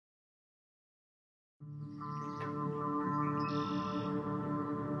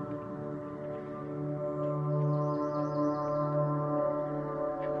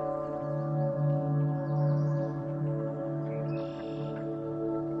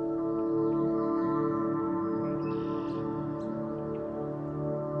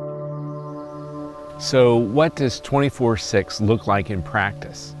So what does 24/6 look like in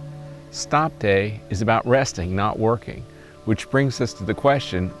practice? Stop day is about resting, not working, which brings us to the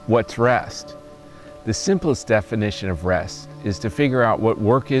question, what's rest? The simplest definition of rest is to figure out what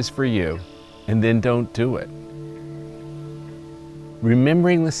work is for you and then don't do it.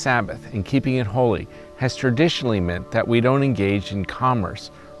 Remembering the Sabbath and keeping it holy has traditionally meant that we don't engage in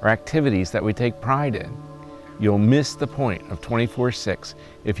commerce or activities that we take pride in. You'll miss the point of 24/6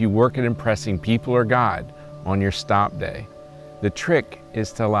 if you work at impressing people or God on your stop day. The trick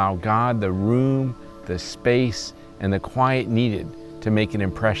is to allow God the room, the space, and the quiet needed to make an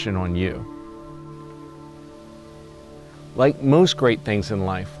impression on you. Like most great things in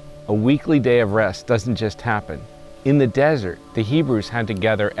life, a weekly day of rest doesn't just happen. In the desert, the Hebrews had to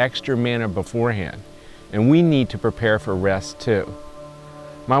gather extra manna beforehand, and we need to prepare for rest too.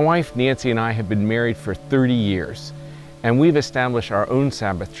 My wife Nancy and I have been married for 30 years, and we've established our own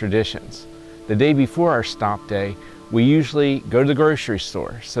Sabbath traditions. The day before our stop day, we usually go to the grocery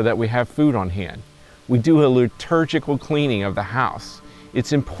store so that we have food on hand. We do a liturgical cleaning of the house.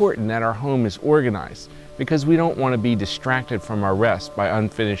 It's important that our home is organized because we don't want to be distracted from our rest by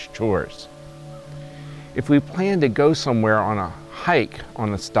unfinished chores. If we plan to go somewhere on a hike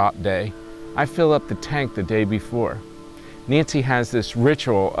on the stop day, I fill up the tank the day before. Nancy has this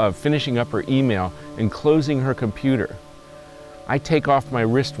ritual of finishing up her email and closing her computer. I take off my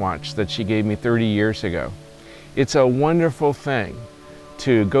wristwatch that she gave me 30 years ago. It's a wonderful thing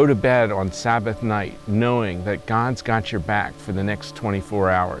to go to bed on Sabbath night knowing that God's got your back for the next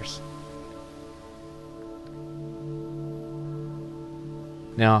 24 hours.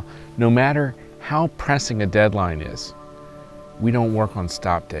 Now, no matter how pressing a deadline is, we don't work on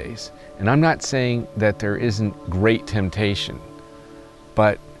stop days. And I'm not saying that there isn't great temptation,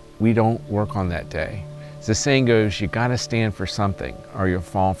 but we don't work on that day. As the saying goes, you gotta stand for something or you'll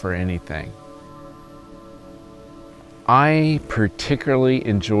fall for anything. I particularly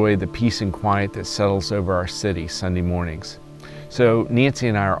enjoy the peace and quiet that settles over our city Sunday mornings. So Nancy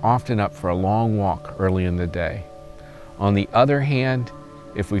and I are often up for a long walk early in the day. On the other hand,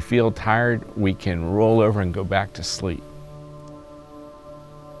 if we feel tired, we can roll over and go back to sleep.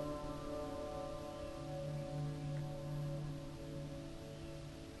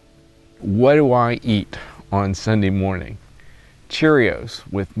 What do I eat on Sunday morning? Cheerios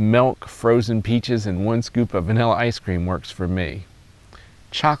with milk, frozen peaches, and 1 scoop of vanilla ice cream works for me.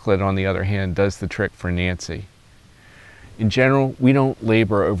 Chocolate, on the other hand, does the trick for Nancy. In general, we don't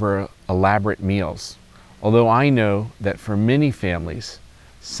labor over elaborate meals, although I know that for many families,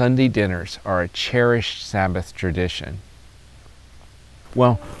 Sunday dinners are a cherished Sabbath tradition.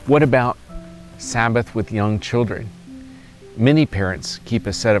 Well, what about Sabbath with young children? Many parents keep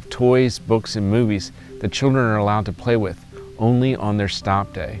a set of toys, books, and movies that children are allowed to play with only on their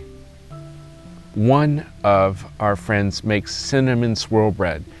stop day. One of our friends makes cinnamon swirl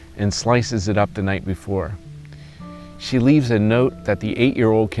bread and slices it up the night before. She leaves a note that the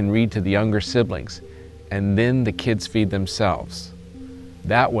 8-year-old can read to the younger siblings, and then the kids feed themselves.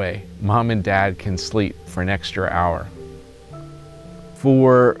 That way, mom and dad can sleep for an extra hour.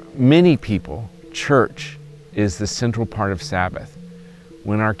 For many people, church is the central part of Sabbath.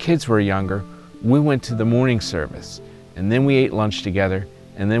 When our kids were younger, we went to the morning service, and then we ate lunch together,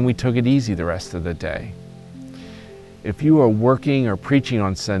 and then we took it easy the rest of the day. If you are working or preaching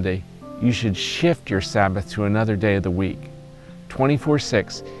on Sunday, you should shift your Sabbath to another day of the week.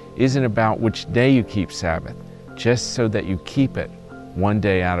 24/6 isn't about which day you keep Sabbath, just so that you keep it 1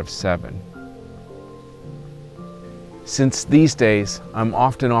 day out of 7. Since these days, I'm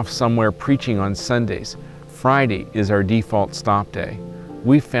often off somewhere preaching on Sundays, Friday is our default stop day.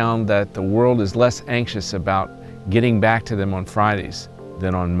 We found that the world is less anxious about getting back to them on Fridays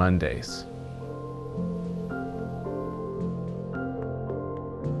than on Mondays.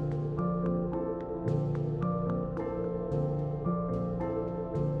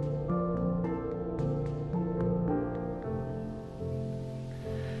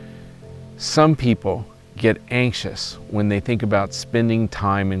 Some people get anxious when they think about spending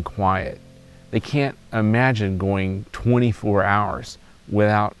time in quiet. They can't imagine going 24 hours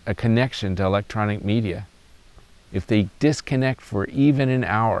without a connection to electronic media. If they disconnect for even an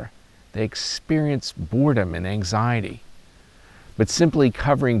hour, they experience boredom and anxiety. But simply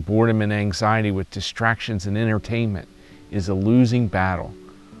covering boredom and anxiety with distractions and entertainment is a losing battle.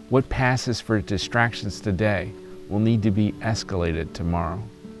 What passes for distractions today will need to be escalated tomorrow.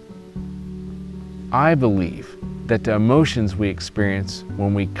 I believe that the emotions we experience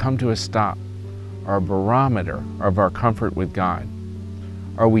when we come to a stop are a barometer of our comfort with God.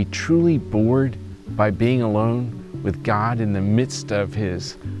 Are we truly bored by being alone with God in the midst of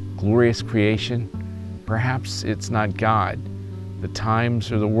His glorious creation? Perhaps it's not God, the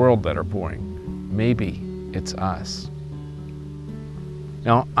times, or the world that are boring. Maybe it's us.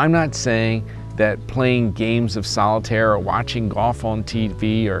 Now, I'm not saying that playing games of solitaire or watching golf on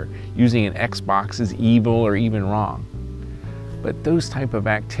TV or using an Xbox is evil or even wrong. But those type of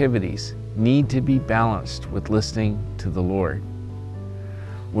activities need to be balanced with listening to the Lord.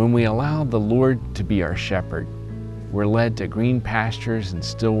 When we allow the Lord to be our shepherd, we're led to green pastures and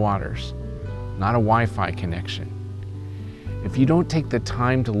still waters, not a Wi-Fi connection. If you don't take the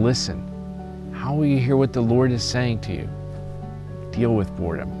time to listen, how will you hear what the Lord is saying to you? Deal with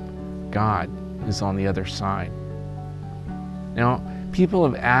boredom. God is on the other side. Now, people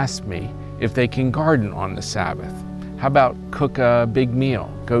have asked me if they can garden on the Sabbath. How about cook a big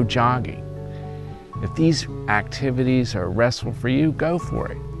meal, go jogging? If these activities are restful for you, go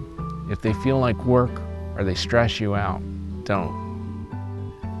for it. If they feel like work or they stress you out, don't.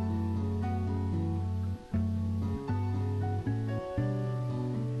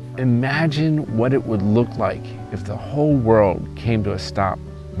 Imagine what it would look like if the whole world came to a stop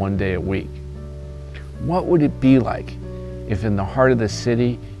one day a week. What would it be like if in the heart of the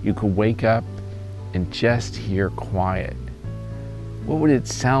city you could wake up and just hear quiet? What would it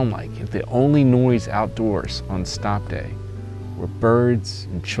sound like if the only noise outdoors on stop day were birds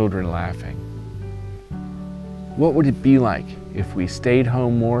and children laughing? What would it be like if we stayed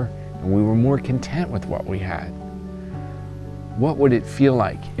home more and we were more content with what we had? What would it feel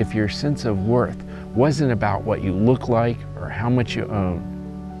like if your sense of worth wasn't about what you look like or how much you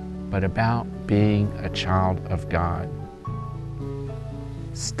own, but about being a child of God?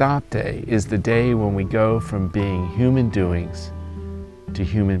 Stop Day is the day when we go from being human doings to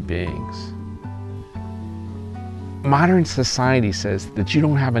human beings. Modern society says that you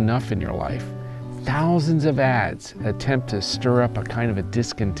don't have enough in your life. Thousands of ads attempt to stir up a kind of a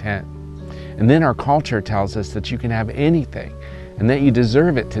discontent. And then our culture tells us that you can have anything and that you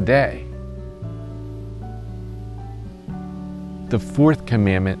deserve it today. The fourth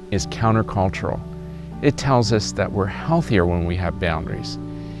commandment is countercultural. It tells us that we're healthier when we have boundaries.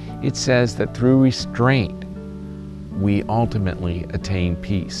 It says that through restraint, we ultimately attain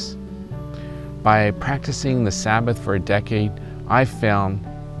peace. By practicing the Sabbath for a decade, I've found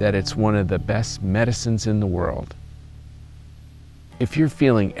that it's one of the best medicines in the world. If you're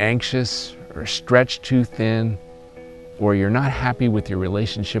feeling anxious or stretched too thin, or you're not happy with your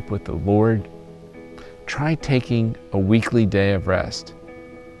relationship with the Lord, try taking a weekly day of rest.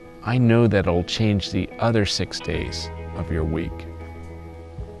 I know that it'll change the other 6 days of your week.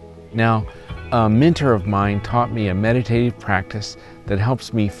 Now, a mentor of mine taught me a meditative practice that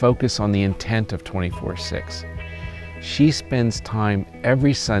helps me focus on the intent of 24/6. She spends time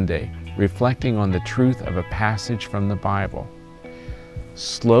every Sunday reflecting on the truth of a passage from the Bible,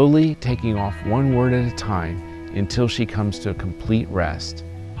 slowly taking off one word at a time until she comes to a complete rest.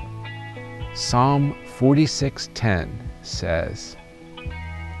 Psalm 46:10 says,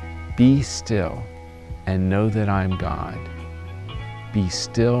 "Be still and know that I am God. Be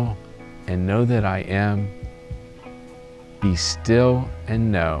still and know that I am. Be still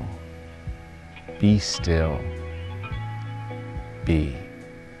and know. Be still. Be."